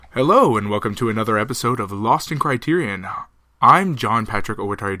Hello, and welcome to another episode of Lost in Criterion. I'm John Patrick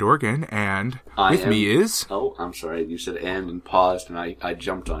Owatari Dorgan, and with me is... Oh, I'm sorry. You said and paused, and I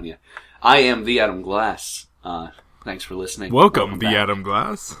jumped on you. I am the Adam Glass. Thanks for listening. Welcome the Adam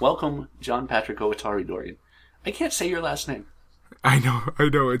Glass. Welcome, John Patrick Owatari Dorgan. I can't say your last name. I know.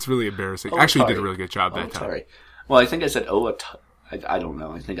 It's really embarrassing. Owatari. Actually, you did a really good job that time. Sorry. Well, I think I said Owatari. I don't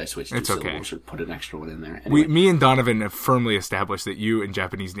know. I think I switched It's to okay. syllables or put an extra one in there. Anyway. Me and Donovan have firmly established that you and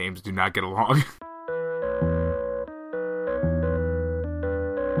Japanese names do not get along.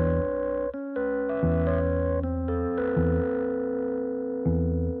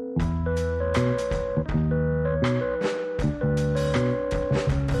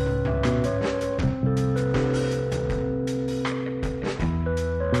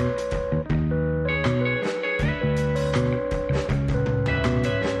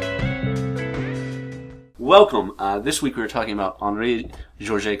 Welcome. This week we were talking about Henri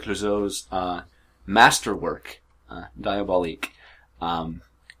Georges Clouzot's masterwork, Diabolique.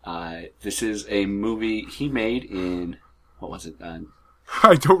 This is a movie he made in, what was it?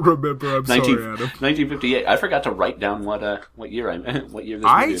 I don't remember. I'm sorry, Adam. 1958. I forgot to write down what year this movie was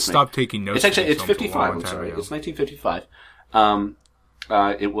I made. stopped taking notes. It's 55. I'm sorry. It's 1955.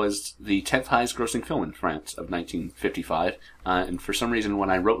 It was the 10th highest grossing film in France of 1955. And for some reason, when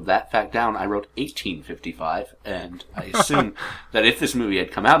I wrote that fact down, I wrote 1855. And I assumed that if this movie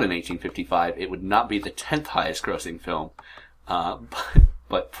had come out in 1855, it would not be the 10th highest grossing film.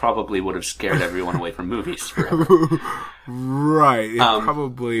 But probably would have scared everyone away from movies forever. Right. It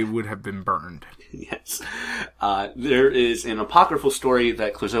probably would have been burned. Yes. There is an apocryphal story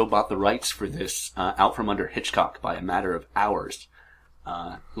that Clouzot bought the rights for this out from under Hitchcock by a matter of hours.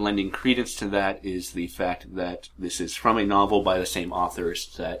 Lending credence to that is the fact that this is from a novel by the same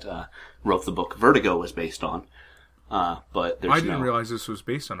authors that wrote the book Vertigo was based on. But there's I didn't realize this was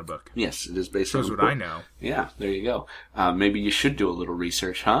based on a book. Yes, it is based on a book. Shows what I know. Yeah, there you go. Maybe you should do a little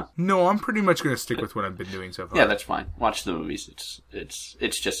research, huh? No, I'm pretty much going to stick with what I've been doing so far. Yeah, that's fine. Watch the movies. It's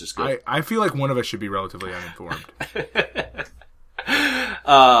just as good. I feel like one of us should be relatively uninformed.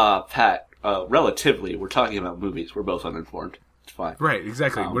 Pat, relatively, we're talking about movies. We're both uninformed. It's fine. Right,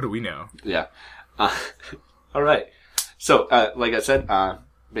 exactly. What do we know? Yeah. All right. So, like I said,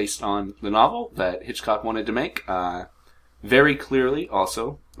 based on the novel that Hitchcock wanted to make, very clearly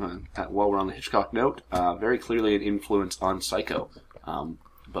also, while we're on the Hitchcock note, very clearly an influence on Psycho,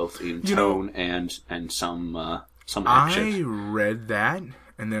 both in tone and some action. I read that,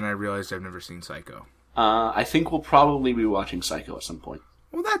 and then I realized I've never seen Psycho. I think we'll probably be watching Psycho at some point.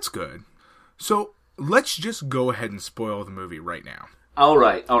 Well, that's good. So, let's just go ahead and spoil the movie right now. All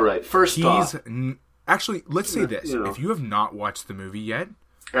right. First off... Actually, let's say this. If you have not watched the movie yet...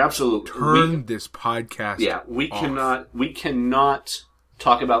 Absolutely. Turn this podcast off. We cannot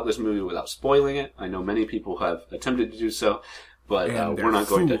talk about this movie without spoiling it. I know many people have attempted to do so, but we're not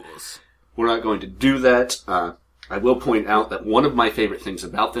going to do that. I will point out that one of my favorite things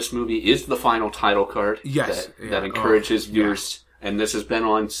about this movie is the final title card. Yes. That encourages viewers, and this has been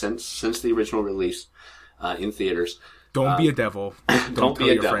on since the original release in theaters. Don't be a devil. Don't tell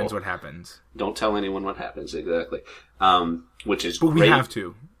your friends what happens. Don't tell anyone what happens, exactly. Which is great. But we have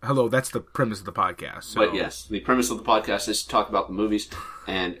to. Hello, that's the premise of the podcast. So. But yes, the premise of the podcast is to talk about the movies,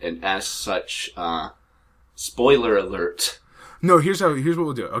 and as such, spoiler alert. No, here's what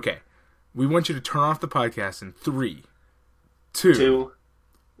we'll do. Okay. We want you to turn off the podcast in 3, 2,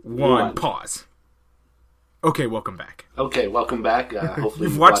 1, pause. Okay, welcome back. Hopefully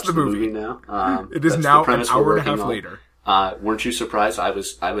you've watched the movie now. It is now an hour and a half later. Weren't you surprised? I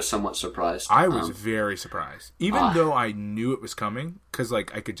was somewhat surprised. I was very surprised, even though I knew it was coming, because I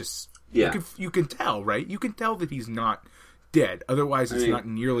could just you can tell, right? You can tell that he's not dead. Otherwise, it's not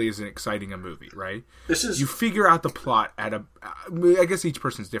nearly as exciting a movie, right? You figure out the plot at I guess each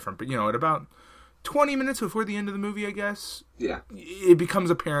person's different, but at about 20 minutes before the end of the movie, I guess. Yeah, it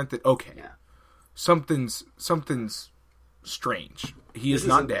becomes apparent that something's strange. He is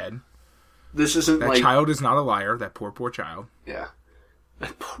not dead. This isn't that child is not a liar. That poor child. Yeah,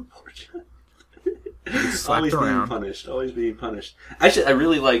 that poor child. Slapped around. Always being punished. Actually, I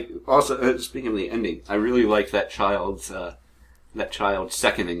really like. Also, speaking of the ending, I really like that child's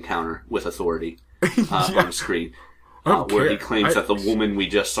second encounter with authority on the screen, where he claims that the woman we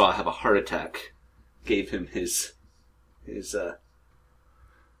just saw have a heart attack gave him his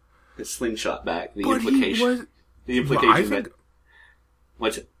slingshot back. The implication that.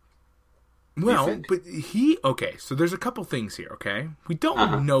 What's it? Well, but so there's a couple things here, okay? We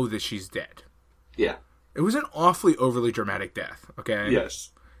don't know that she's dead. Yeah. It was an awfully overly dramatic death, okay?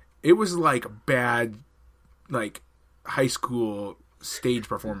 Yes. It was like bad, like high school stage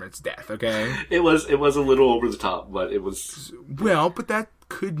performance death, okay? It was a little over the top, but it was... Well, but that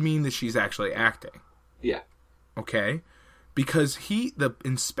could mean that she's actually acting. Yeah. Okay? Because the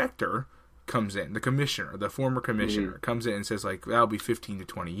inspector comes in, the commissioner, the former commissioner, comes in and says, like, that'll be 15 to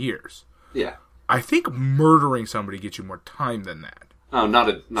 20 years. Yeah. I think murdering somebody gets you more time than that. Oh, not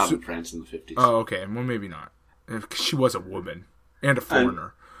in France in the 50s. Oh, okay. Well, maybe not. She was a woman and a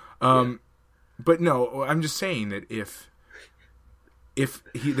foreigner. But no, I'm just saying that if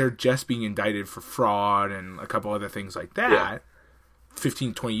they're just being indicted for fraud and a couple other things like that,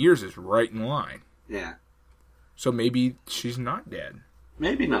 15, 20 years is right in line. Yeah. So maybe she's not dead.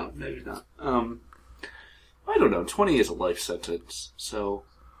 Maybe not. I don't know. 20 is a life sentence, so...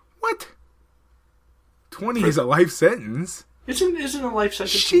 What? 20 is a life sentence? Isn't a life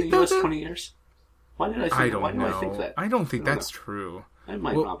sentence in the U.S. 20 years? Why did I think that? Why do I think that? I don't think that's true. It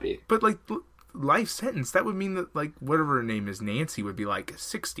might not be. But, like, life sentence, that would mean that, like, whatever her name is, Nancy, would be, like,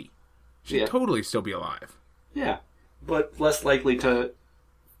 60. She'd totally still be alive. Yeah. But less likely to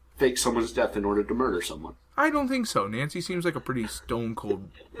fake someone's death in order to murder someone. I don't think so. Nancy seems like a pretty stone-cold...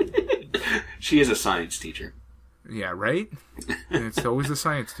 She is a science teacher. Yeah, right? And it's always the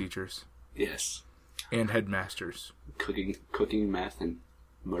science teachers. Yes. And headmasters. Cooking math and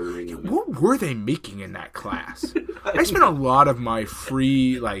murdering women. What were they making in that class? I spent a lot of my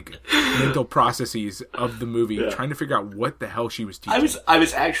free, like, mental processes of the movie trying to figure out what the hell she was teaching. I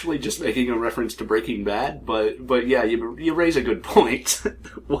was actually just making a reference to Breaking Bad, but yeah, you raise a good point.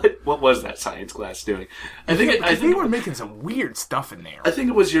 What was that science class doing? I think they were making some weird stuff in there. I think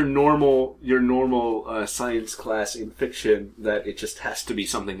it was your normal science class in fiction that it just has to be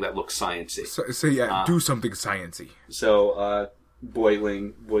something that looks sciencey. So yeah, do something sciencey. So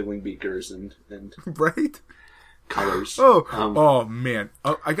boiling beakers and right. Colors. Oh man!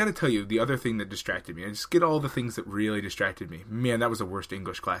 I got to tell you, the other thing that distracted me. I just get all the things that really distracted me. Man, that was the worst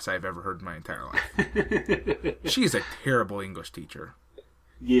English class I've ever heard in my entire life. She is a terrible English teacher.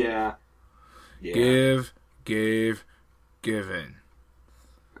 Yeah. Give, gave, given.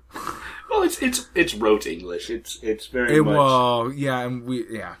 Well, it's rote English. It's very much. Well, yeah, and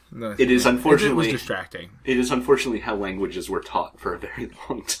No, it is unfortunately it was distracting. It is unfortunately how languages were taught for a very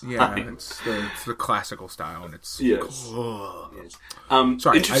long time. Yeah, it's the classical style, and it's yes. Yes.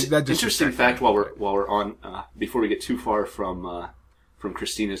 Sorry, interesting fact. While we're on, before we get too far from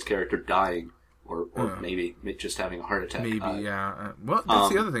Christina's character dying, or maybe just having a heart attack. Maybe, yeah. Well,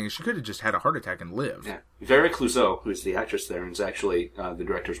 that's the other thing. She could have just had a heart attack and lived. Yeah. Vera Clouzot, who's the actress there, and is actually the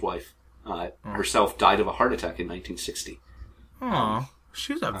director's wife, herself died of a heart attack in 1960. Oh,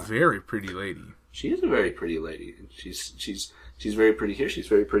 she's a very pretty lady. She is a very pretty lady. She's very pretty here. She's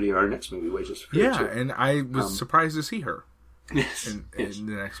very pretty in our next movie, Wages for Good. Yeah, and I was surprised to see her. Yes, in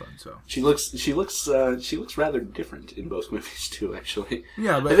the next one. So she looks rather different in both movies too. Actually,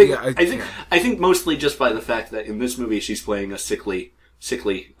 yeah, but I think mostly just by the fact that in this movie she's playing a sickly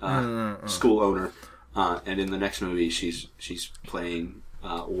school owner, and in the next movie she's playing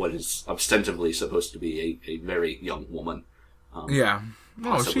what is ostensibly supposed to be a very young woman.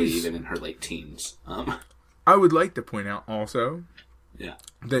 Possibly even in her late teens. I would like to point out also, yeah,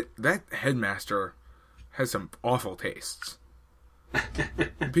 that headmaster has some awful tastes.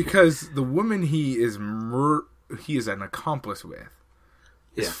 Because the woman he is an accomplice with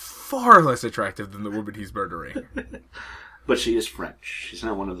is far less attractive than the woman he's murdering. But she is French. She's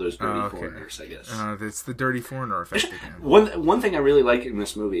not one of those dirty foreigners, I guess. It's the dirty foreigner effect again. One thing I really like in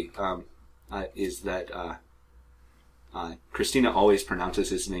this movie is that Christina always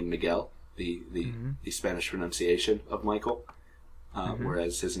pronounces his name Miguel, the Spanish pronunciation of Michael,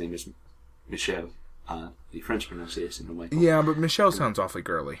 whereas his name is Michel. The French pronunciation of Michael. Yeah, but Michelle sounds awfully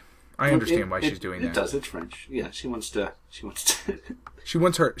girly. I understand why she's doing that. It does. It's French. Yeah, she wants to. She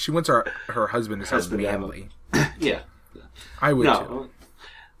wants her husband to sound manly. Yeah, I would too.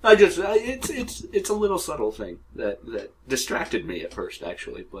 It's a little subtle thing that distracted me at first,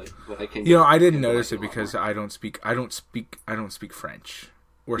 actually, but I can't. I didn't notice it because I don't speak French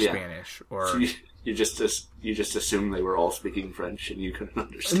or Spanish or. So you just assumed they were all speaking French and you couldn't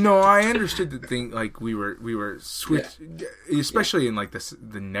understand. No, I understood the thing. Like we were switched, especially in like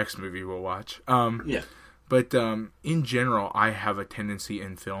the next movie we'll watch. But in general, I have a tendency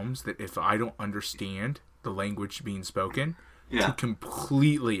in films that if I don't understand the language being spoken, to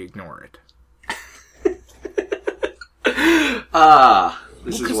completely ignore it.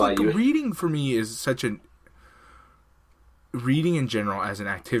 This is why reading for me is such an. Reading in general as an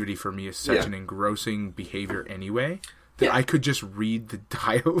activity for me is such an engrossing behavior anyway that I could just read the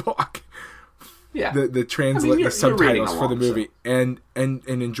dialogue, the subtitles for the movie, and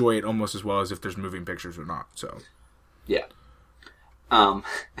enjoy it almost as well as if there's moving pictures or not. So, yeah.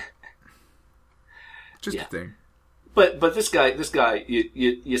 Just a thing. But this guy,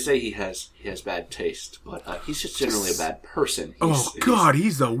 you say he has bad taste, but he's just generally a bad person.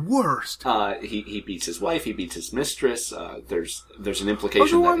 He's the worst. He beats his wife. He beats his mistress. There's an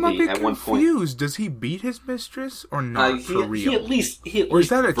implication that he at one point. Does he beat his mistress or not for real? He at least or is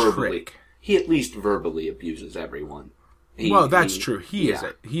that a verbally, trick? He at least verbally abuses everyone. That's true. He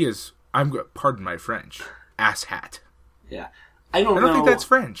is. Pardon my French. Asshat. Yeah, I don't think that's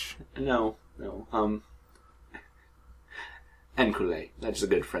French. No. Enculé. That's a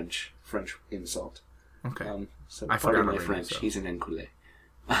good French insult. Okay. So I forgot my French. He's an enculé.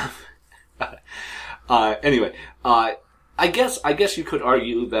 Anyway, I guess you could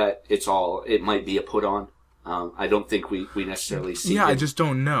argue that it might be a put on. I don't think we necessarily see. Yeah, I just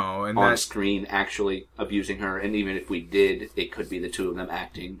don't know. And on screen actually abusing her, and even if we did, it could be the two of them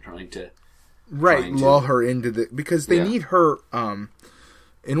acting, trying to lull her into because they need her.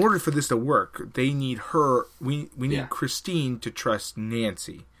 In order for this to work, they need her. We need Christine to trust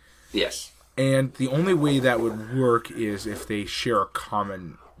Nancy. Yes. And the only way that would work is if they share a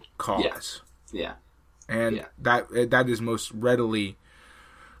common cause. Yeah. And that is most readily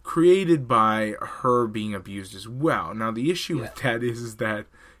created by her being abused as well. Now, the issue with that is that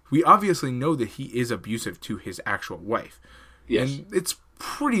we obviously know that he is abusive to his actual wife. Yes. And it's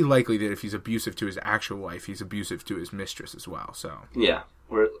pretty likely that if he's abusive to his actual wife, he's abusive to his mistress as well. So yeah.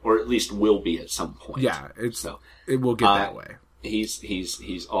 Or at least will be at some point. Yeah, it will get that way. He's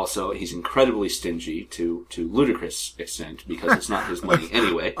incredibly stingy to ludicrous extent because it's not his money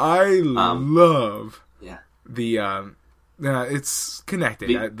anyway. I love the it's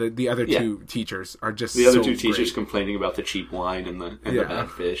connected. The other two teachers are just the other two great. Teachers complaining about the cheap wine and the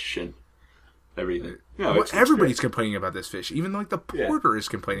bad fish and everything. No, everybody's complaining about this fish. Even like the porter is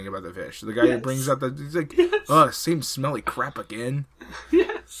complaining about the fish. The guy who brings out he's like, same smelly crap again.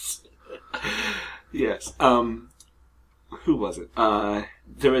 Yes. Yes. Who was it?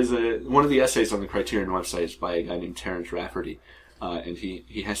 There was one of the essays on the Criterion website is by a guy named Terence Rafferty, and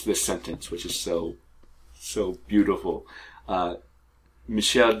he has this sentence which is so beautiful.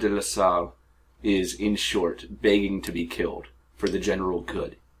 Michel de la Salle is, in short, begging to be killed for the general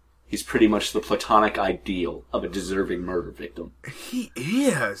good. He's pretty much the platonic ideal of a deserving murder victim. He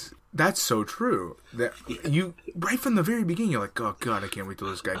is. That's so true. That you right from the very beginning, you're like, oh god, I can't wait till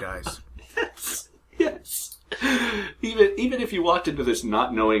this guy dies. Yes. Even if you walked into this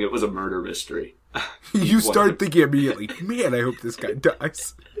not knowing it was a murder mystery, you start thinking immediately, man, I hope this guy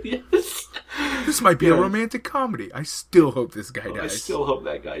dies. Yes. This might be a romantic comedy. I still hope this guy dies. I still hope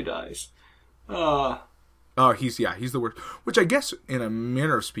that guy dies. He's the worst. Which I guess, in a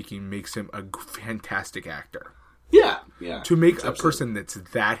manner of speaking, makes him a fantastic actor. Yeah. To make a person that's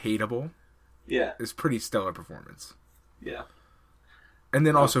that hateable, is pretty stellar performance. Yeah. And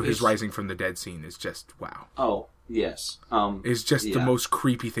then also his rising from the dead scene is just wow. Oh, yes. It's just the most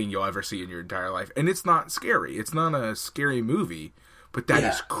creepy thing you'll ever see in your entire life. And it's not scary. It's not a scary movie, but that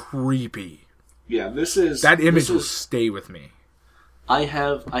is creepy. Yeah, that image will stay with me. I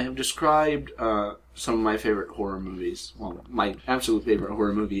have described some of my favorite horror movies. Well, my absolute favorite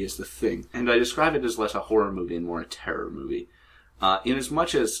horror movie is The Thing, and I describe it as less a horror movie and more a terror movie. In as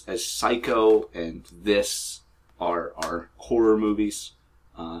much as Psycho and this are horror movies,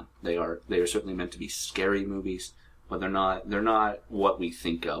 they are certainly meant to be scary movies, but they're not what we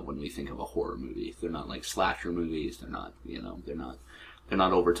think of when we think of a horror movie. They're not like slasher movies. They're not they're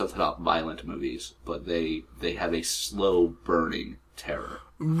not over the top violent movies, but they have a slow burning terror.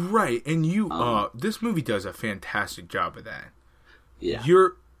 Right, and this movie does a fantastic job of that. Yeah.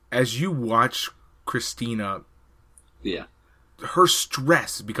 As you watch Christina, yeah, her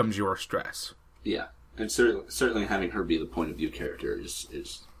stress becomes your stress. Yeah, and certainly having her be the point of view character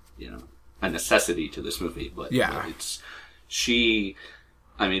is a necessity to this movie. But it's she.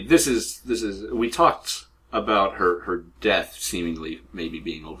 I mean, this is we talked about her death seemingly maybe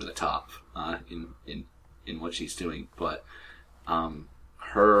being over the top in what she's doing, but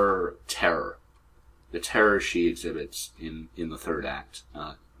her terror, the terror she exhibits in the third act,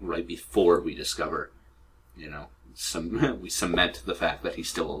 right before we discover, we cement the fact that he's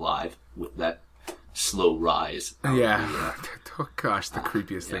still alive with that slow rise. Oh gosh, the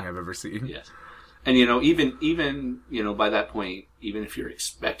creepiest thing I've ever seen. Yes. And even by that point, even if you're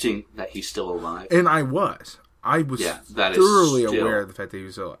expecting that he's still alive, and I was thoroughly aware of the fact that he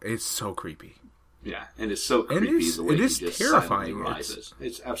was alive. It's so creepy. Yeah, and it's so creepy the way it is he just terrifying. Rises.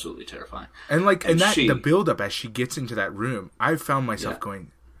 It's absolutely terrifying. And the build up as she gets into that room, I found myself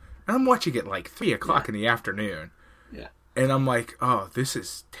going, and I'm watching it like 3:00 in the afternoon. Yeah, and I'm like, oh, this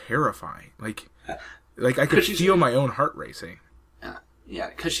is terrifying. Like I could feel my own heart racing. Yeah, Yeah,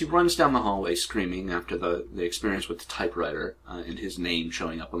 because she runs down the hallway screaming after the experience with the typewriter and his name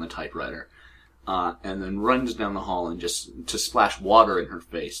showing up on the typewriter, and then runs down the hall and just to splash water in her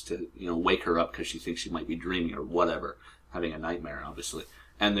face to wake her up because she thinks she might be dreaming or whatever, having a nightmare, obviously.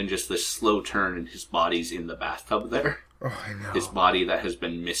 And then just this slow turn and his body's in the bathtub there. Oh, I know. His body that has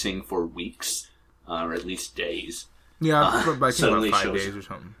been missing for weeks, or at least days. Yeah, I think about 5 days or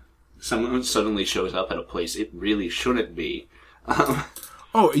something. Someone suddenly shows up at a place it really shouldn't be.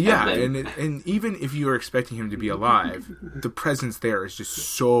 Oh, yeah, and even if you are expecting him to be alive, the presence there is just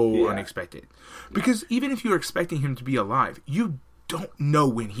so unexpected. Because even if you're expecting him to be alive, you don't know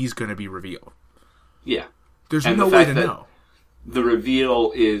when he's going to be revealed. Yeah. There's no way to know. The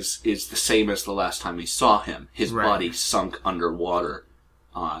reveal is the same as the last time we saw him. His body sunk underwater,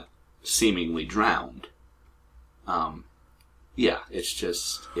 seemingly drowned.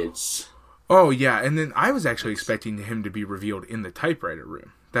 It's... Oh, yeah, and then I was actually expecting him to be revealed in the typewriter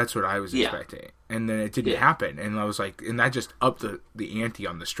room. That's what I was expecting. And then it didn't happen, and I was like, and that just upped the ante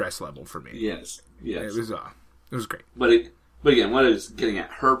on the stress level for me. Yes. It was great. But again, what is getting at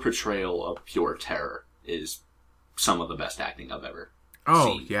her portrayal of pure terror is some of the best acting I've ever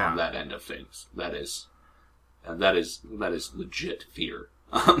seen on that end of things. That is legit fear.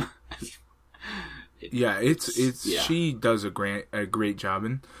 She does a great job,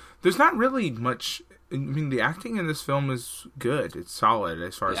 and there's not really much. I mean, the acting in this film is good. It's solid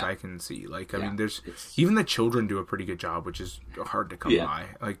as far as I can see. Like, I mean, even the children do a pretty good job, which is hard to come by.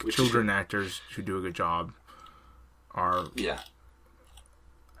 Like, children actors who do a good job are. Yeah.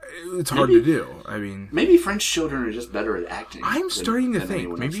 It's hard to do. I mean, maybe French children are just better at acting. I'm starting to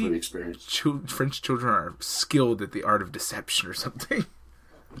think maybe French children are skilled at the art of deception or something.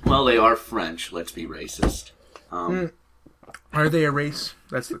 Well, they are French. Let's be racist. Are they a race?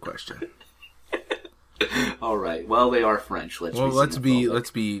 That's the question. All right. Well, they are French. Let's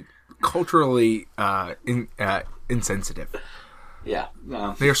be culturally insensitive. Yeah.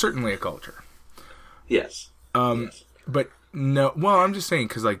 They are certainly a culture. Yes. But no. Well, I'm just saying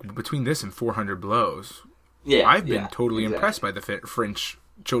because like between this and 400 Blows, I've been totally impressed by the French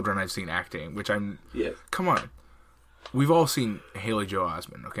children I've seen acting. Which I'm. Yeah. Come on. We've all seen Haley Joel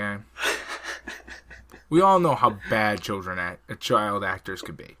Osment, okay? We all know how bad child actors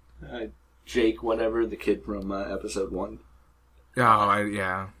could be. Jake, whatever, the kid from episode 1. Oh,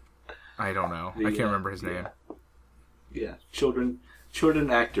 I don't know. I can't remember his name. Yeah. Children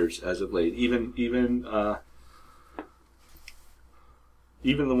actors as of late. Even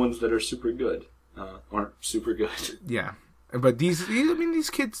the ones that are super good aren't super good. Yeah. But these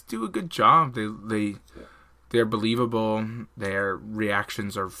kids do a good job. They're believable. Their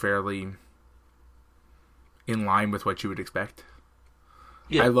reactions are fairly in line with what you would expect.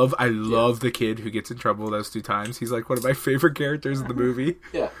 Yeah. I love the kid who gets in trouble those 2 times. He's like one of my favorite characters in the movie.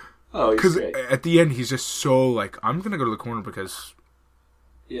 Yeah. Oh, he's great. Because at the end, he's just so like, I'm going to go to the corner because...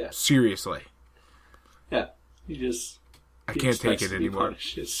 Yeah. Seriously. Yeah. I can't take it anymore.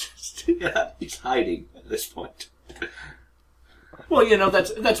 He's hiding at this point. Well,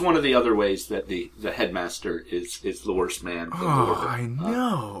 that's one of the other ways that the headmaster is the worst man. I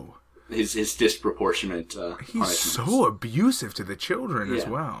know. His disproportionate. He's so abusive to the children as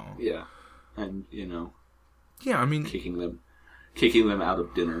well. Yeah, and Yeah, I mean, kicking them out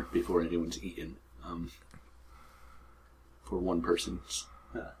of dinner before anyone's eaten. For one person.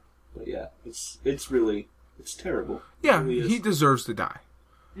 But yeah, it's terrible. Yeah, really he deserves to die.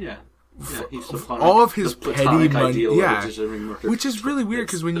 Yeah. All of his petty money, which is really weird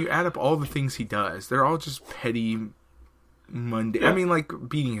because when you add up all the things he does, they're all just petty, mundane. Yeah. I mean, like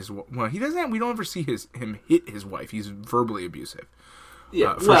beating his. Well, he doesn't. We don't ever see him hit his wife. He's verbally abusive.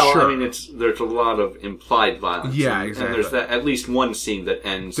 Yeah, sure. I mean, there's a lot of implied violence. Yeah, exactly. And there's at least one scene that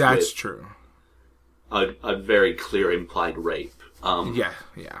ends. That's true. A very clear implied rape. Yeah.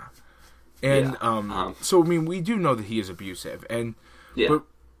 And so I mean, we do know that he is abusive, and but.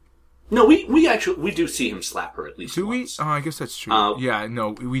 No, we do see him slap her at least. Do once. we? Oh, I guess that's true.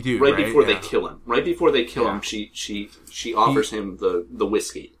 We do. Right before they kill him. Right before they kill him, she offers him the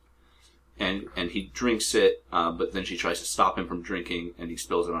whiskey, and he drinks it. But then she tries to stop him from drinking, and he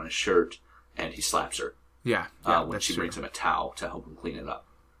spills it on his shirt, and he slaps her. Yeah. When she brings him a towel to help him clean it up,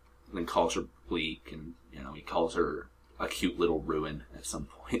 and then calls her bleak, and he calls her a cute little ruin at some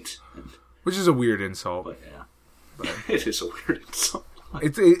point. Which is a weird insult. But it is a weird insult.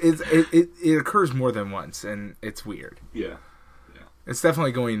 It occurs more than once, and it's weird. Yeah. It's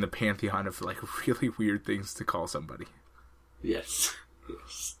definitely going in the pantheon of like really weird things to call somebody. Yes.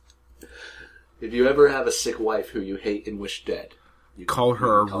 If you ever have a sick wife who you hate and wish dead, you call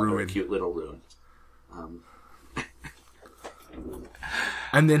her a ruin. Her a cute little ruin.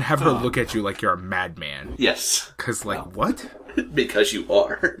 And then have her look at you like you're a madman. Yes. Because, what? Because you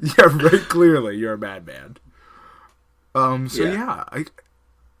are. Yeah, right. Clearly, you're a madman.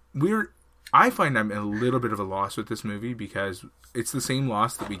 I find I'm a little bit of a loss with this movie because it's the same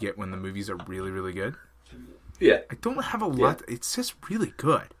loss that we get when the movies are really, really good. Yeah. I don't have a lot. Yeah. It's just really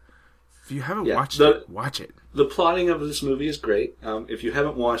good. If you haven't watched it, watch it. The plotting of this movie is great. If you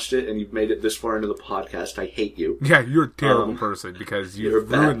haven't watched it and you've made it this far into the podcast, I hate you. Yeah, you're a terrible person because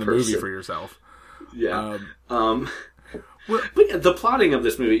you've ruined the movie for yourself. Yeah. But the plotting of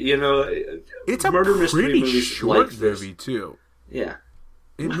this movie, it's a murder mystery short movie too. Yeah.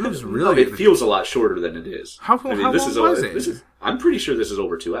 It moves really. It feels a lot shorter than it is. How long was it? I'm pretty sure this is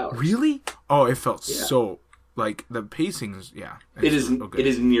over 2 hours. Really? Oh, it felt so. The pacing's, It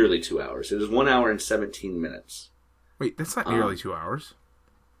is nearly 2 hours. It is 1 hour and 17 minutes. Wait, that's not nearly 2 hours.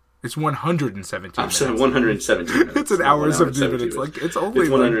 It's 117 minutes. I'm sorry, 117 minutes. It's an hour and 17 minutes. It's only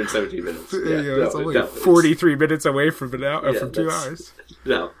 117 minutes. Yeah, it's only 43 minutes away from 2 hours.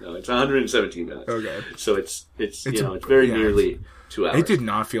 No, it's 117 minutes. Okay. So it's very nearly 2 hours. It did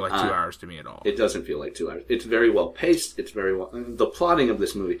not feel like 2 hours to me at all. It doesn't feel like 2 hours. It's very well paced. It's very well... The plotting of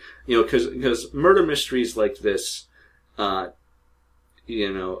this movie, because murder mysteries like this,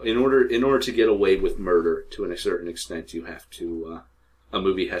 in order to get away with murder to a certain extent, you have to... a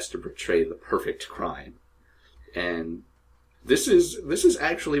movie has to portray the perfect crime. And this is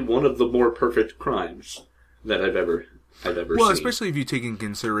actually one of the more perfect crimes that I've ever seen. Well, especially if you take in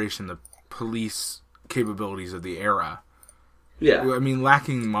consideration the police capabilities of the era. Yeah. I mean,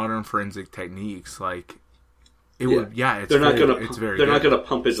 lacking modern forensic techniques, they're not going to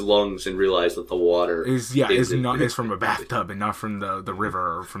pump his lungs and realize that the water is from a bathtub and not from the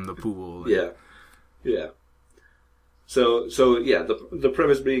river or from the pool. Yeah. So the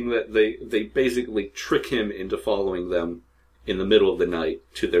premise being that they basically trick him into following them in the middle of the night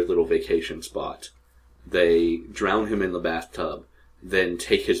to their little vacation spot. They drown him in the bathtub, then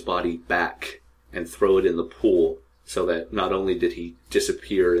take his body back and throw it in the pool so that not only did he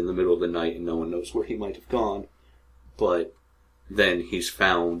disappear in the middle of the night and no one knows where he might have gone, but then he's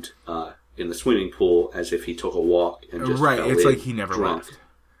found in the swimming pool as if he took a walk and just fell it's in like he never left.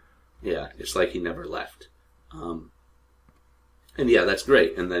 Yeah, it's like he never left. And that's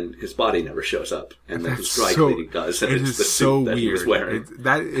great. And then his body never shows up, and then his dry cleaning does, and it's the suit that he was wearing.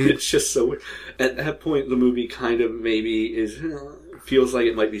 It's just so weird. At that point, the movie kind of maybe feels like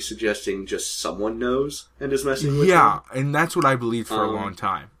it might be suggesting just someone knows and is messing with him. Yeah, and that's what I believed for a long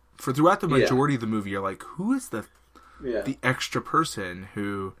time. For throughout the majority of the movie, you're like, who is the extra person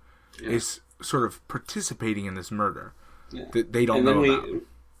who is sort of participating in this murder that they don't know about?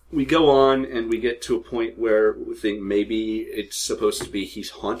 We go on and we get to a point where we think maybe it's supposed to be he's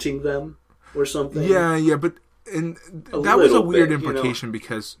haunting them or something. Yeah, but that was a weird implication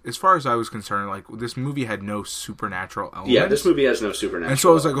because as far as I was concerned, this movie had no supernatural elements. Yeah, this movie has no supernatural elements. And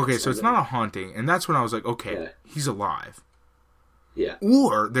so I was like, okay, so it's not a haunting. And that's when I was like, okay, he's alive. Yeah.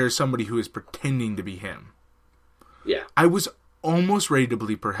 Or there's somebody who is pretending to be him. Yeah. I was almost ready to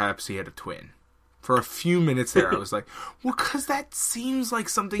believe perhaps he had a twin. For a few minutes there, I was like, well, because that seems like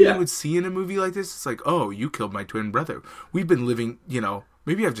something you would see in a movie like this. It's like, oh, you killed my twin brother. We've been living,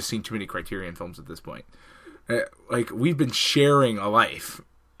 maybe I've just seen too many Criterion films at this point. We've been sharing a life.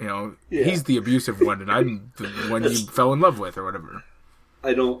 He's the abusive one, and I'm the one you fell in love with, or whatever.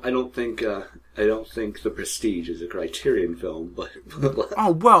 I don't think The Prestige is a Criterion film, but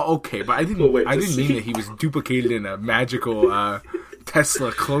oh well, okay, but I didn't mean that he was duplicated in a magical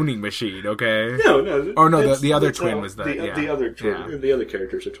Tesla cloning machine. Okay, no. Oh no, the other twin was the other twin. The other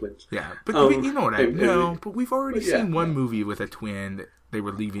characters are twins. Yeah, but you know what I mean. But we've already seen one movie with a twin that they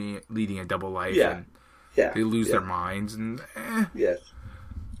were leading a double life, and they lose their minds, and yes,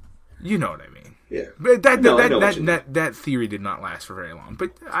 you know what I mean. Yeah, but that theory did not last for very long.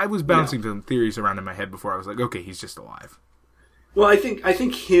 But I was bouncing some theories around in my head before I was like, okay, he's just alive. Well, I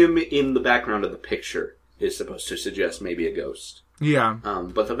think him in the background of the picture is supposed to suggest maybe a ghost. Yeah.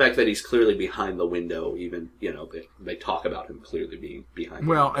 But the fact that he's clearly behind the window, even they talk about him clearly being behind.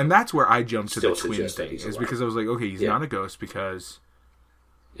 Well, the window, and that's where I jumped to the twin thing, is because I was like, okay, he's not a ghost because.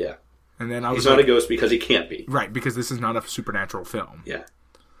 Yeah. And then I was he's not a ghost because he can't be. Right, because this is not a supernatural film. Yeah.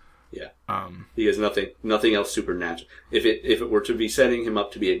 Yeah. He has nothing else supernatural. If it were to be setting him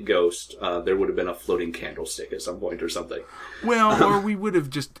up to be a ghost, there would have been a floating candlestick at some point or something. Well, or we would have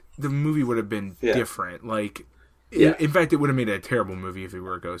the movie would have been different. In fact, it would have made a terrible movie if he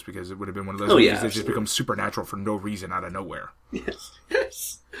were a ghost, because it would have been one of those movies that just becomes supernatural for no reason out of nowhere.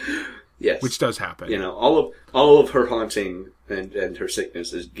 Yes. Which does happen. All of her haunting and her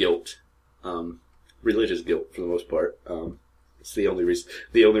sickness is guilt, religious guilt for the most part. It's the only reason.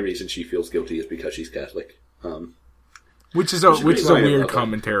 The only reason she feels guilty is because she's Catholic. Which is a weird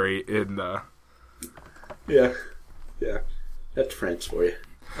commentary in the. Yeah. That's France for you.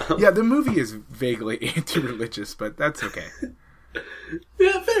 Yeah, the movie is vaguely anti-religious, but that's okay.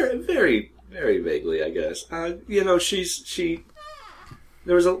 Yeah, very, very, very vaguely, I guess. She.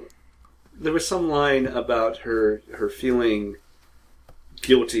 There was some line about her feeling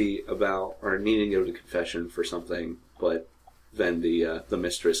guilty about or needing to go to confession for something, but then the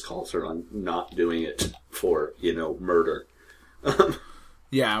mistress calls her on not doing it for murder.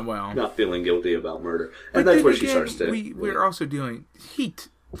 Yeah, well, not feeling guilty about murder, and that's where she starts to. We're also dealing. He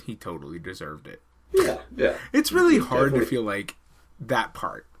totally deserved it. Yeah. It's really hard to feel like that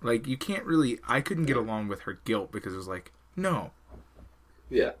part. Like, you can't really... I couldn't get along with her guilt because it was like, no.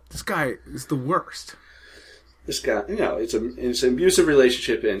 Yeah. This guy is the worst. This guy, it's an abusive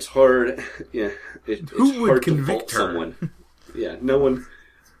relationship and it's hard. Yeah. Who would convict her? Someone. Yeah,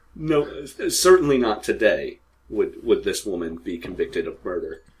 certainly not today would this woman be convicted of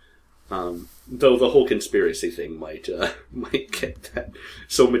murder. Though the whole conspiracy thing might get that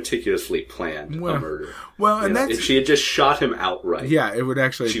so meticulously planned a murder. Well, and that's if she had just shot him outright. Yeah, it would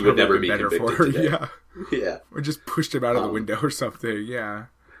actually. She would never be better for her. Today. Yeah, or just pushed him out of the window or something. Yeah.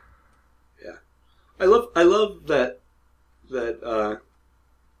 I love that the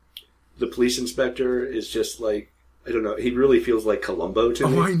police inspector is just like, I don't know. He really feels like Columbo to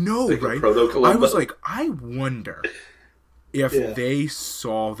me. Oh, I know, like right? Proto-Columbo. I was like, I wonder if they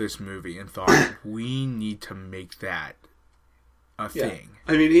saw this movie and thought, we need to make that a thing.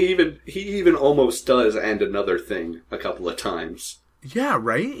 I mean, he even almost does "and another thing" a couple of times. Yeah,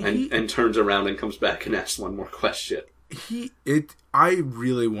 right? And turns around and comes back and asks one more question. I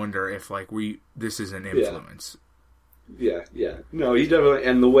really wonder if this is an influence. Yeah. No, he definitely,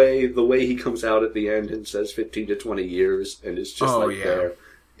 and the way he comes out at the end and says 15 to 20 years and it's just there.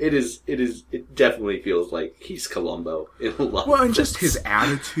 It definitely feels like he's Columbo in a lot. Well, and just his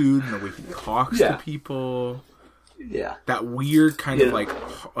attitude and the way he talks to people. Yeah. That weird kind of like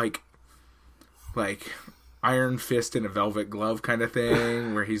Iron Fist in a velvet glove kind of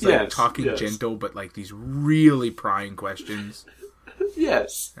thing, where he's talking gentle, but these really prying questions.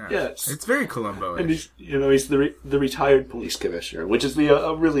 Yes. It's very Columbo-ish. And he's the retired police commissioner, which is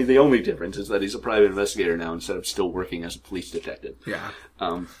really the only difference is that he's a private investigator now instead of still working as a police detective. Yeah.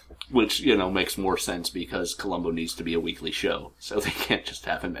 Which makes more sense because Columbo needs to be a weekly show, so they can't just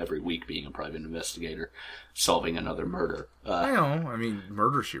have him every week being a private investigator solving another murder. I know. I mean,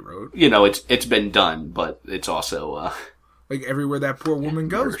 Murder, She Wrote. It's been done, but it's also everywhere that poor woman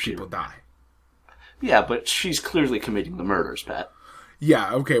goes, people die. Yeah, but she's clearly committing the murders, Pat.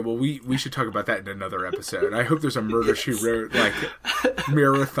 Yeah, okay, well, we should talk about that in another episode. I hope there's a Murder, She Wrote,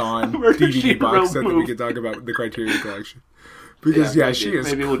 marathon DVD box set that we can talk about with the Criterion Collection. Because, she is...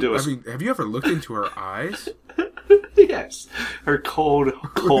 Maybe we'll do it. I mean, have you ever looked into her eyes? Yes. Her cold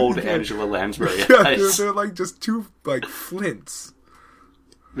Angela Lansbury eyes. They're just two, flints.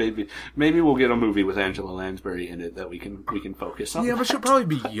 Maybe we'll get a movie with Angela Lansbury in it that we can focus on. Yeah, but she'll probably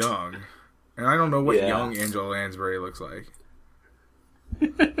be young. And I don't know what young Angela Lansbury looks like.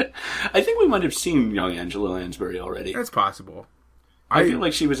 I think we might have seen young Angela Lansbury already. That's possible. I feel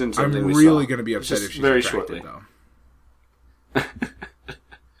like she was in something I'm really going to be upset if she's very shortly, though.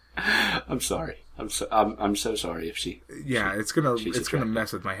 I'm sorry. I'm so sorry if she. Yeah, it's gonna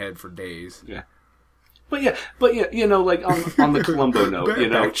mess with my head for days. Yeah. But on the Columbo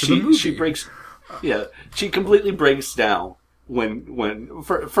note, she breaks. Yeah, she completely breaks down when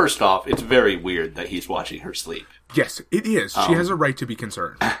first off, it's very weird that he's watching her sleep. Yes, it is. She has a right to be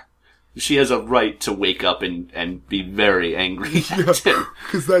concerned. She has a right to wake up and be very angry at him.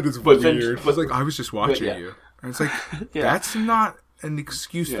 Because that is weird. It's I was just watching you. And it's that's not an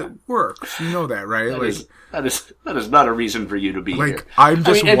excuse that works. You know that, right? That is not a reason for you to be here. I'm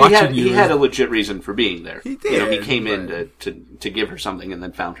just watching you. He had a legit reason for being there. He did. He came in to give her something and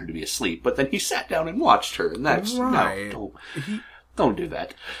then found her to be asleep. But then he sat down and watched her, and that's don't do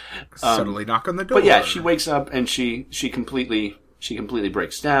that. Suddenly knock on the door. But yeah, she wakes up and she completely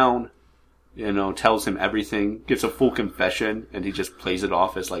breaks down. Tells him everything, gives a full confession, and he just plays it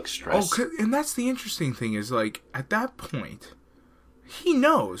off as stress. Oh, and that's the interesting thing is at that point, he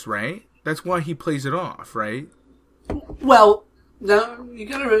knows, right? That's why he plays it off, right? Well, now you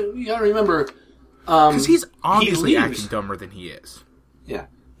gotta remember, because he's obviously acting dumber than he is.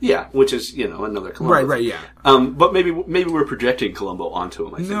 Yeah, which is another Columbo. Right, yeah. But maybe we're projecting Columbo onto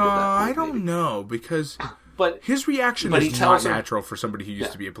him. I think. No, I don't know because. But his reaction is not natural for somebody who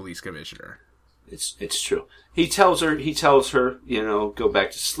used to be a police commissioner. It's true. He tells her, go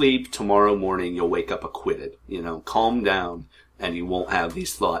back to sleep. Tomorrow morning you'll wake up acquitted. Calm down. and you won't have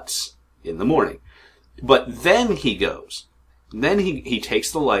these thoughts in the morning. But then he goes. Then he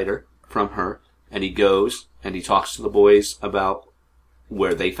takes the lighter from her, and he goes and he talks to the boys about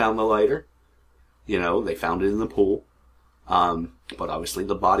where they found the lighter. You know, they found it in the pool. But obviously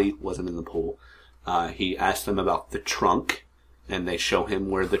the body wasn't in the pool. He asked them about the trunk, and they show him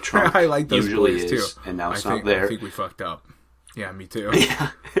where the trunk I like those usually boys is, too. and now it's not there. I think we fucked up. Yeah, me too.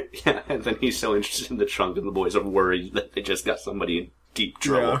 Yeah, and then he's so interested in the trunk, and the boys are worried that they just got somebody in deep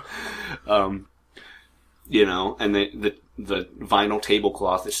trouble. Yeah. You know, and the vinyl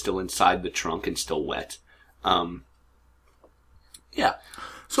tablecloth is still inside the trunk and still wet. Yeah.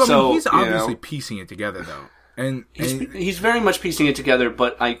 So I mean, he's obviously piecing it together, though. And he's very much piecing it together,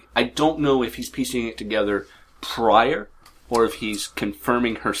 but I don't know if he's piecing it together prior or if he's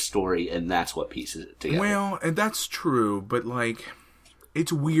confirming her story and that's what pieces it together. Well, and that's true, but like,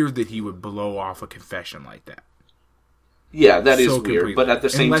 it's weird that he would blow off a confession like that. Yeah, that is weird, completely. But at the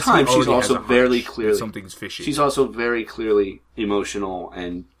same time, she's also very clearly something's fishy. She's also very clearly emotional,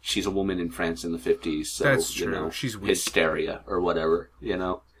 and she's a woman in France in the 50s. So, that's true. You know, she's weak. Hysteria or whatever. You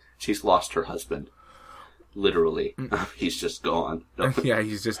know, she's lost her husband. Literally, he's just gone. Yeah,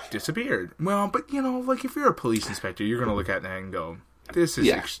 he's just disappeared. Well, but you know, like if you're a police inspector, you're gonna look at that and go, "This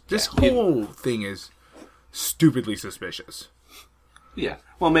is this whole thing is stupidly suspicious." Yeah.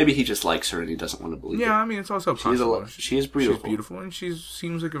 Well, maybe he just likes her and he doesn't want to believe it. Yeah, I mean, it's also possible. She is beautiful. She's beautiful, and she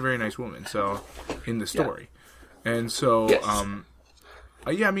seems like a very nice woman, so, in the story. Yeah. And so, yes.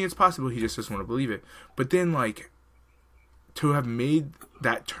 Yeah, I mean, it's possible he just doesn't want to believe it. But then, like, to have made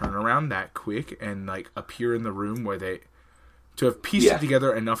that turnaround that quick and, like, appear in the room where to have pieced it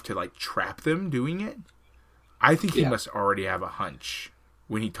together enough to, like, trap them doing it, I think he must already have a hunch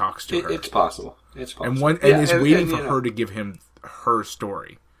when he talks to her. It's possible. It's possible. And is waiting for her to give him her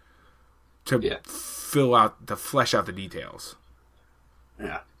story to flesh out the details.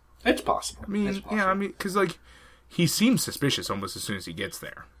 Yeah, it's possible. I mean, because like he seems suspicious almost as soon as he gets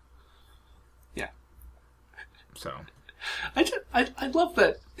there. Yeah. So, I love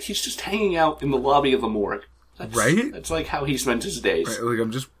that he's just hanging out in the lobby of the morgue. Right. That's like how he spends his days. Right, like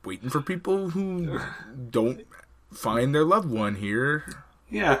I'm just waiting for people who don't find their loved one here.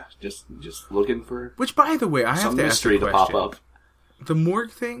 Yeah, just looking for. Which, by the way, I have to ask a question. To pop up. The morgue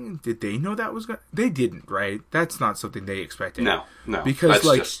thing, did they know that was going to... They didn't, right? That's not something they expected. No. Because,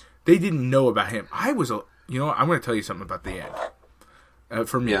 like, they didn't know about him. I'm going to tell you something about the end.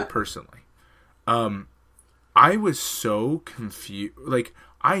 For me, personally. I was so confused. Like,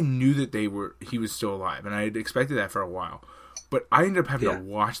 I knew that he was still alive, and I had expected that for a while. But I ended up having to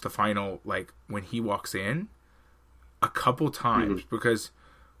watch the final, like, when he walks in, a couple times, because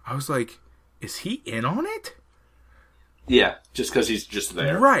I was like, is he in on it? Yeah, just because he's just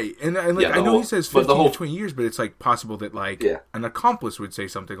there. Right. And I know he says 15 to 20 years, but it's like possible that like an accomplice would say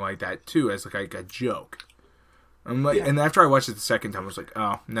something like that too as like a joke. I'm like, and after I watched it the second time, I was like,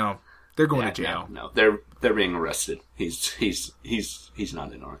 oh no, they're going to jail. No, they're being arrested. He's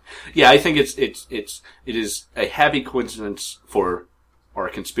not in on it. Yeah, I think it is a happy coincidence for our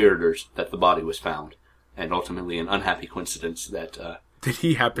conspirators that the body was found, and ultimately an unhappy coincidence that did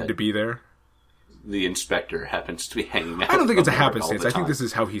he happen to be there? The inspector happens to be hanging out. I don't think it's a happenstance. I think this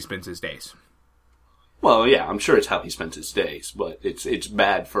is how he spends his days. Well, yeah, I'm sure it's how he spends his days, but it's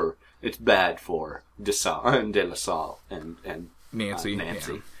bad for De La Salle and Nancy.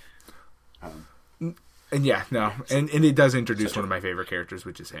 Yeah. And it does introduce one of my favorite characters,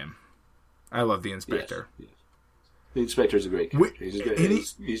 which is him. I love the inspector. Yes. The inspector's a great character.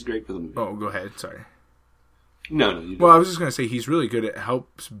 He's great for the movie. Oh, go ahead. Sorry. No. Well, I was just going to say he's really good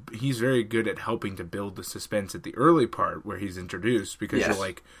he's very good at helping to build the suspense at the early part where he's introduced because you're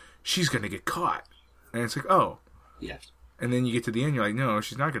like, she's going to get caught. And it's like, oh. Yes. And then you get to the end, you're like, no,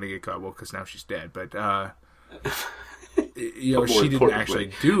 she's not going to get caught. Well, because now she's dead. But, she didn't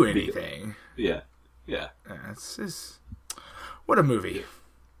actually do anything. Yeah. It's just... What a movie.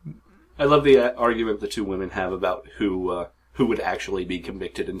 I love the argument the two women have about who would actually be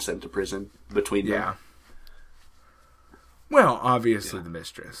convicted and sent to prison between them. Yeah. Well, obviously the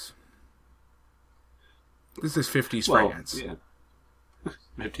mistress. This is 50s France. Yeah.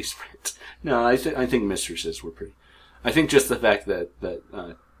 50s France. No, I think mistresses were pretty... I think just the fact that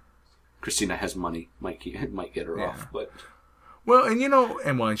Christina has money might get her off, but... Well,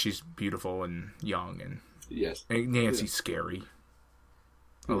 and she's beautiful and young, and... Yes. And Nancy's scary.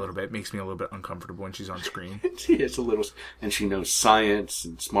 A little bit. Makes me a little bit uncomfortable when she's on screen. She is a little... And she knows science,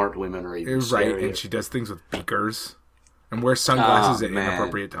 and smart women are even scarier. Right, and she does things with beakers. And wears sunglasses at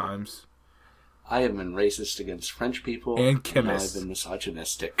inappropriate times. I have been racist against French people. And chemists. And I've been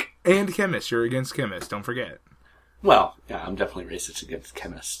misogynistic. And chemists. You're against chemists. Don't forget. Well, yeah, I'm definitely racist against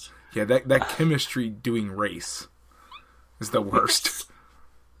chemists. Yeah, that chemistry doing race is the worst.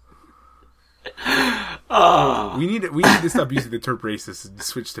 We need to stop using the term racist and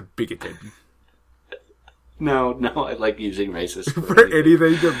switch to bigoted. No, I like using racist for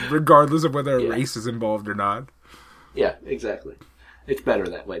anything, regardless of whether a race is involved or not. Yeah, exactly. It's better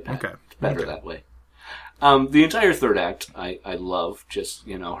that way, Pat. Okay. It's better that way. The entire third act, I love. Just,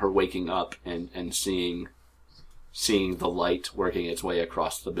 her waking up and seeing the light working its way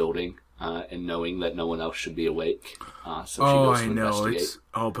across the building, and knowing that no one else should be awake. So she goes to investigate.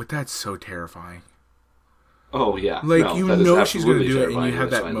 But that's so terrifying. Oh, yeah. She's going to do it, and you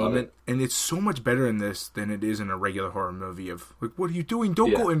have that moment. And it's so much better in this than it is in a regular horror movie of, like, what are you doing?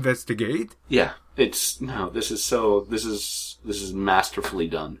 Don't go investigate. Yeah. This is masterfully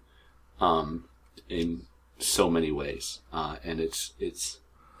done, in so many ways. And it's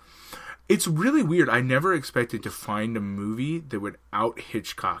really weird. I never expected to find a movie that would out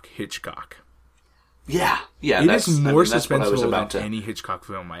Hitchcock. Yeah. It is more suspenseful than any Hitchcock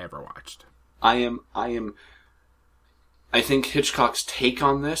film I ever watched. I think Hitchcock's take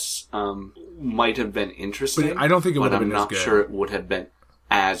on this might have been interesting. But I don't think it would have been as good. I'm not sure it would have been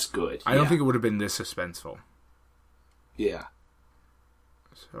as good. I don't think it would have been this suspenseful. Yeah.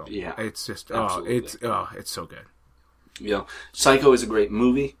 So it's just it's so good. Psycho is a great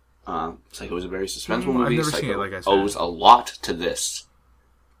movie. Psycho is a very suspenseful movie. I've never Psycho seen it, like I said. Owes a lot to this.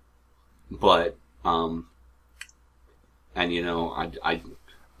 But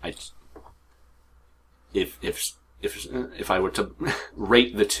if I were to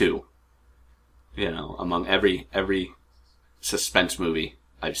rate the two, among every suspense movie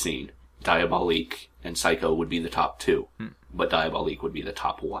I've seen, Diabolique and Psycho would be the top two, but Diabolique would be the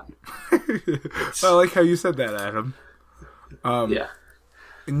top one. I like how you said that, Adam. Yeah.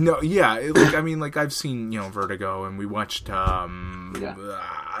 No, yeah. I've seen Vertigo, and we watched the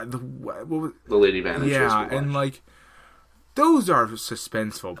Lady Vanishes. Yeah, and those are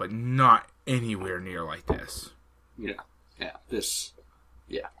suspenseful, but not anywhere near like this.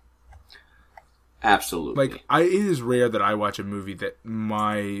 Absolutely. It is rare that I watch a movie that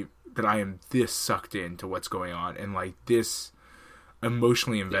I am this sucked into what's going on and this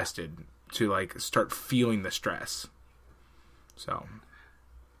emotionally invested to start feeling the stress. So,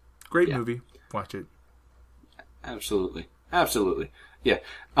 great movie. Watch it. Absolutely. Yeah. If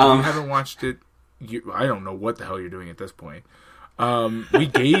you haven't watched it, I don't know what the hell you're doing at this point. We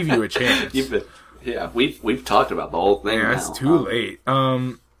gave you a chance. We've talked about the whole thing. Yeah, it's too late.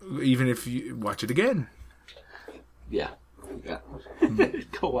 Even if you watch it again. Yeah.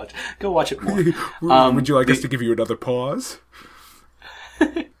 Go watch it more. Would you like us to give you another pause?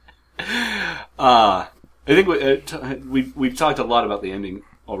 I think we've talked a lot about the ending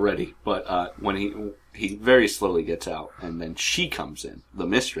already, but when he very slowly gets out, and then she comes in, the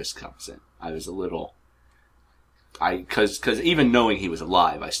mistress comes in, I was a little... Because even knowing he was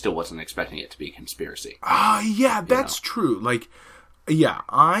alive, I still wasn't expecting it to be a conspiracy. Yeah, that's true.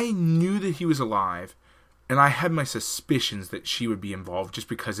 I knew that he was alive, and I had my suspicions that she would be involved just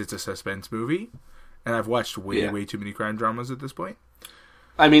because it's a suspense movie, and I've watched way too many crime dramas at this point.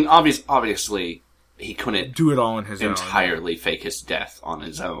 I mean, obviously, he couldn't do it all on his entirely fake his death on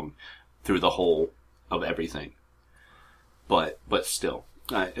his own through the whole of everything. But still.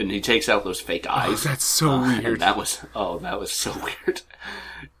 And he takes out those fake eyes. Oh, that's so weird. That was so weird.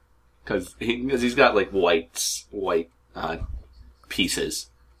 Because he's got white pieces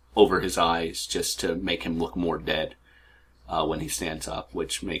over his eyes just to make him look more dead when he stands up,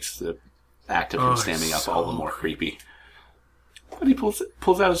 which makes the act of him standing up all the more creepy. But he pulls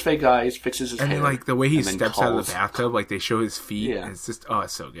out his fake eyes, fixes his hair. And the way he steps out of the bathtub, they show his feet. Yeah. And it's just,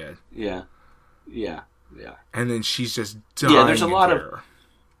 it's so good. Yeah. And then she's just dying. Yeah, there's a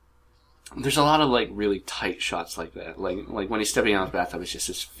lot of really tight shots like that. Like when he's stepping out of the bathtub, it's just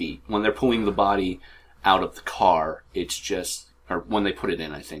his feet. When they're pulling the body out of the car, it's just, or when they put it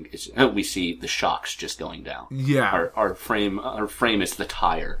in, I think we see the shocks just going down. Yeah. Our frame is the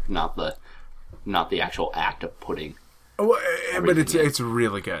tire, not the actual act of putting. But it's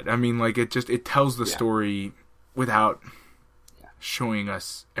really good. I mean, it tells the story without showing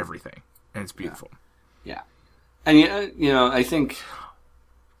us everything, and it's beautiful. Yeah. And I think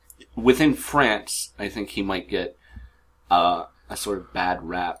within France, I think he might get a sort of bad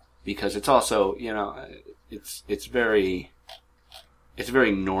rap because it's also, it's very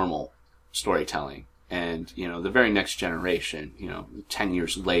normal storytelling, and the very next generation, 10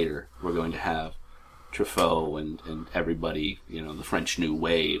 years later, we're going to have Truffaut and everybody, the French New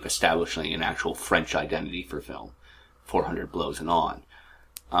Wave establishing an actual French identity for film, 400 Blows and on.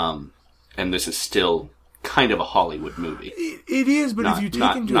 And this is still kind of a Hollywood movie. It is, but if you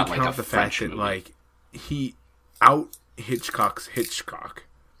take into account like the fact that like he out Hitchcock's Hitchcock,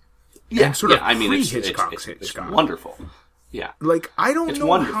 and sort of pre-Hitchcock's Hitchcock, it's wonderful. Yeah, like I don't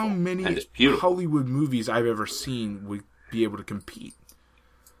know how many Hollywood movies I've ever seen would be able to compete.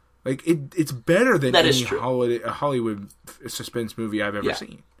 Like it's better than any Hollywood suspense movie I've ever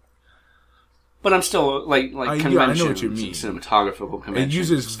seen. But I'm still like conventions, I know what you mean. Cinematographical conventions. It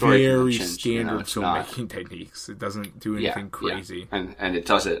uses very standard filmmaking techniques. It doesn't do anything crazy, and it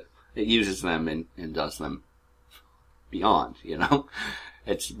does it. It uses them and does them beyond.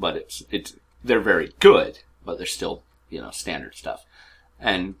 It's they're very good, but they're still standard stuff.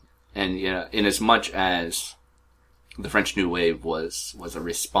 And in as much as the French New Wave was a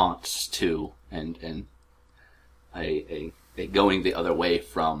response to and a going the other way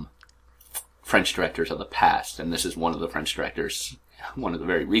from French directors of the past, and this is one of the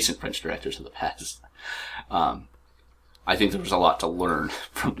very recent French directors of the past. I think there was a lot to learn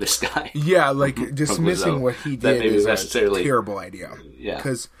from this guy. Yeah, like dismissing what he did is a terrible idea. Yeah,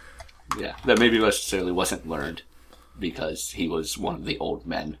 that maybe necessarily wasn't learned because he was one of the old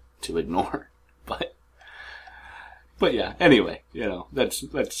men to ignore. But yeah. Anyway, that's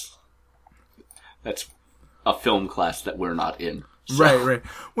a film class that we're not in. So. Right.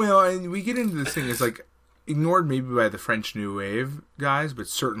 Well, and we get into this thing, it's like ignored maybe by the French New Wave guys, but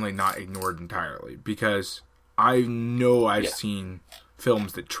certainly not ignored entirely, because I know I've seen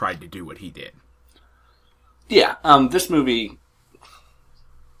films that tried to do what he did. Yeah, this movie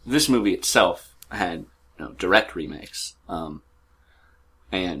itself had direct remakes,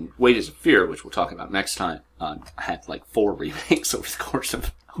 and Wages of Fear, which we'll talk about next time, had like 4 remakes over the course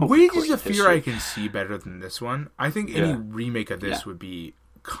of. Wages of Fear I can see better than this one. I think any remake of this would be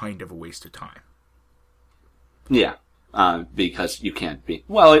kind of a waste of time. Yeah, because you can't be...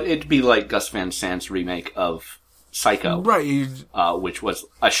 Well, it'd be like Gus Van Sant's remake of Psycho. Right. Which was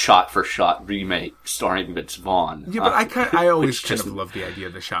a shot-for-shot remake starring Vince Vaughn. Yeah, but I always kind of love the idea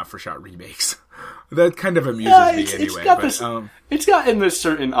of the shot-for-shot remakes. That kind of amuses me anyway. It's gotten this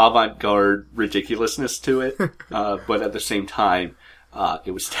certain avant-garde ridiculousnly to it, but at the same time...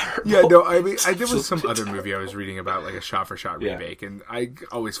 it was terrible. Yeah, no, I mean, there was some other movie I was reading about, like a shot-for-shot remake, and I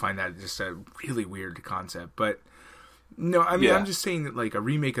always find that just a really weird concept. But, no, I mean, I'm just saying that, like, a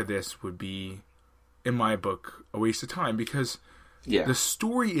remake of this would be, in my book, a waste of time, because the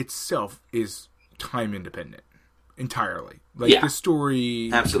story itself is time-independent, entirely. Like, the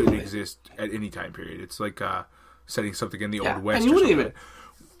story could exist at any time period. It's like setting something in the Old West or something.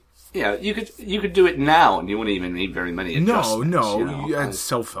 Yeah, you could do it now, and you wouldn't even need very many adjustments. No, you had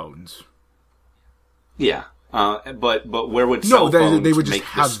cell phones. Yeah, but where would cell phones they would just make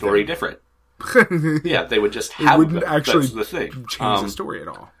the story different? Yeah, they would just have. It wouldn't actually That's the thing. Change the story at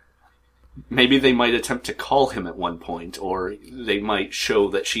all. Maybe they might attempt to call him at one point, or they might show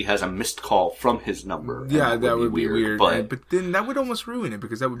that she has a missed call from his number. Yeah, that would be weird. But then that would almost ruin it,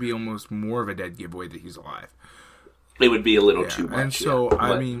 because that would be almost more of a dead giveaway that he's alive. It would be a little too much. And so,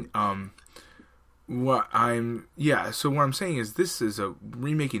 I mean, what I'm saying is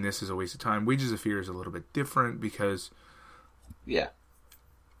remaking this is a waste of time. Wages of Fear is a little bit different because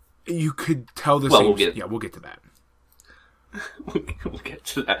you could tell the same... we'll get to that. We'll get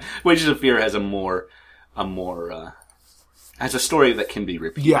to that. Wages of Fear has has a story that can be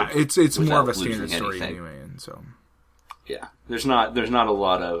repeated. Yeah, it's more of a standard story anyway, and so... Yeah, there's not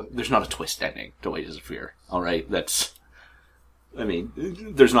a twist ending to Wages of Fear. All right, there's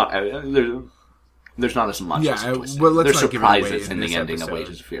not as much as a twist. Well, there's surprises in the ending of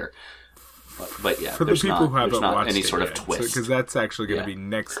Wages of Fear. But yeah, for the people who haven't watched any sort of twist, because that's actually going to be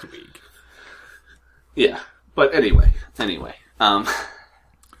next week. Yeah, but anyway,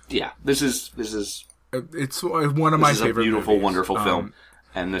 this is it's one of my favorite. A beautiful, movies. Wonderful film,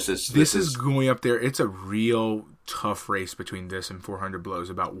 and this is going up there. It's a real tough race between this and 400 Blows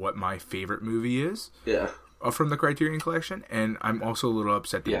about what my favorite movie is. Yeah. From the Criterion Collection, and I'm also a little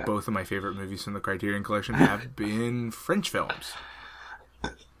upset that both of my favorite movies from the Criterion Collection have been French films.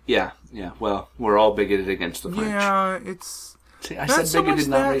 Yeah. Well, we're all bigoted against the French. Yeah, it's... See, I said so bigoted,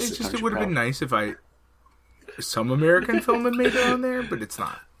 not racist. It's just, it would have been nice if some American film had made it on there, but it's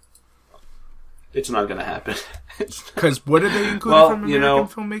not. It's not going to happen. Because what did they include from American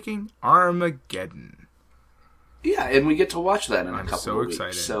filmmaking? Armageddon. Yeah, and we get to watch that in a couple of weeks.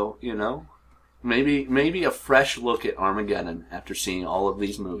 Excited. So, maybe a fresh look at Armageddon after seeing all of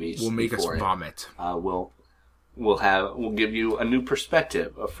these movies will make us vomit. We'll give you a new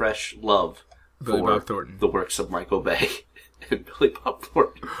perspective, a fresh love for the works of Michael Bay and Billy Bob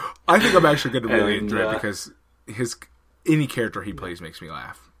Thornton. I think I'm actually going to really enjoy it because any character he plays makes me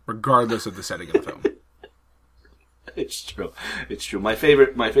laugh, regardless of the setting of the film. It's true. It's true. My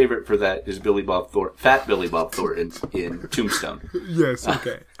favorite for that is Billy Bob Thornton, Fat Billy Bob Thornton in Tombstone. Yes,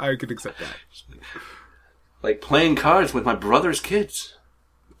 okay. I could accept that. Like playing cards with my brother's kids.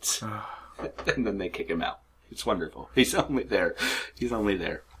 And then they kick him out. It's wonderful. He's only there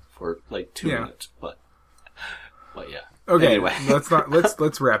for like 2 minutes. But yeah. Okay, anyway.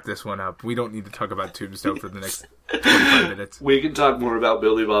 let's wrap this one up. We don't need to talk about Tombstone for the next 25 minutes. We can talk more about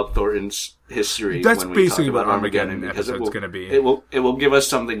Billy Bob Thornton's history. That's when we basically talk about what Armageddon episode's going to be. It will give us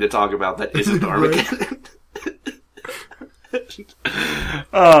something to talk about that isn't Armageddon.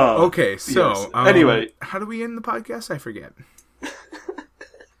 Okay, so yes. Anyway, how do we end the podcast? I forget.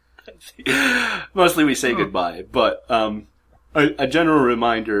 Mostly we say goodbye, but a general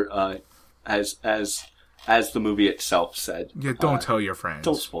reminder, as the movie itself said. Yeah, don't tell your friends.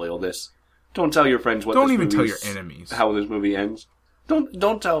 Don't spoil this. Don't tell your friends what. Don't even tell your enemies how this movie ends.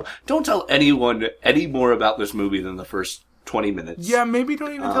 Don't tell anyone any more about this movie than the first 20 minutes. Yeah, maybe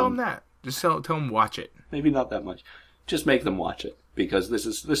don't even tell them that. Just tell them watch it. Maybe not that much. Just make them watch it because this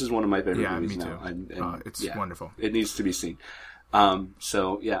is one of my favorite movies me now. Too. And it's wonderful. It needs to be seen. Thanks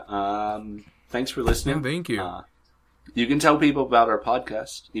for listening. Yeah, thank you. You can tell people about our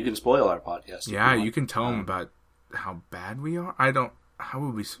podcast. You can spoil our podcast. Yeah, you can tell them about how bad we are. How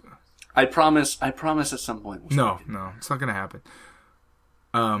would we? I promise at some point. No, it's not going to happen.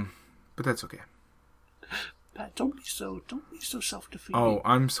 But that's okay. Pat, don't be so self-defeating. Oh,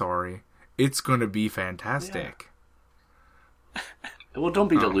 I'm sorry. It's going to be fantastic. Yeah. Well, don't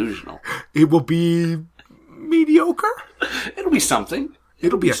be delusional. It will be mediocre. It'll be something.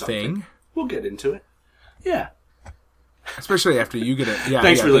 It'll be a thing. We'll get into it. Yeah. Especially after you get it. Yeah.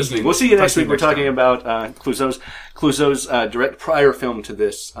 Thanks for listening. We'll see you next week. We're talking about Clouseau's direct prior film to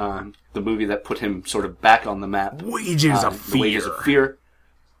this, the movie that put him sort of back on the map. Wages of Fear. The Wages of Fear.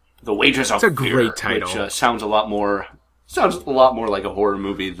 The Wages of Fear. It's a great title. Which sounds a lot more like a horror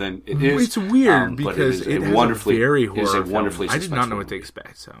movie than it is. It's weird because it has a very horror film. I did not know what to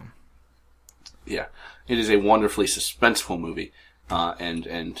expect. So. Yeah, it is a wonderfully suspenseful movie,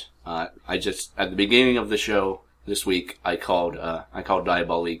 and I just at the beginning of the show this week I called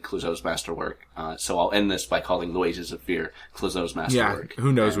Diabolique Clouseau's masterwork. So I'll end this by calling The Wages of Fear Clouseau's masterwork. Yeah,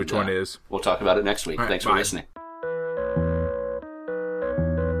 who knows which one is? We'll talk about it next week. Right, Thanks for listening.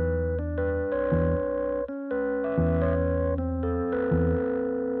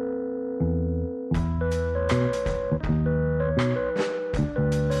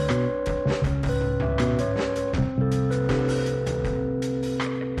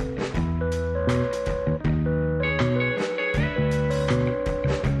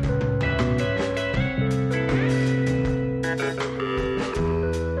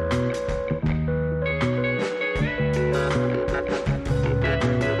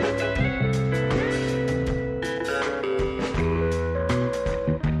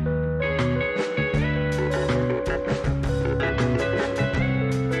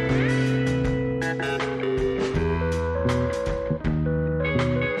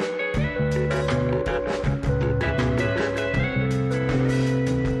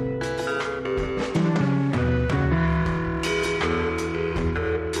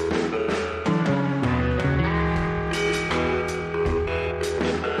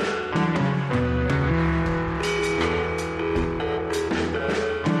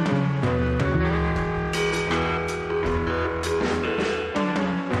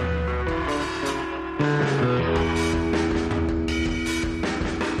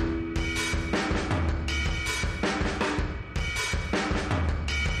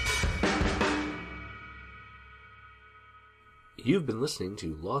 You've been listening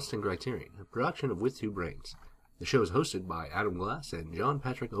to Lost in Criterion, a production of With Two Brains. The show is hosted by Adam Glass and John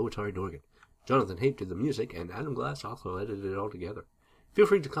Patrick Owatari Dorgan. Jonathan Hape did the music, and Adam Glass also edited it all together. Feel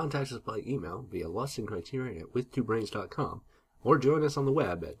free to contact us by email via lostincriterion@withtwobrains.com or join us on the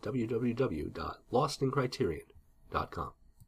web at www.lostincriterion.com.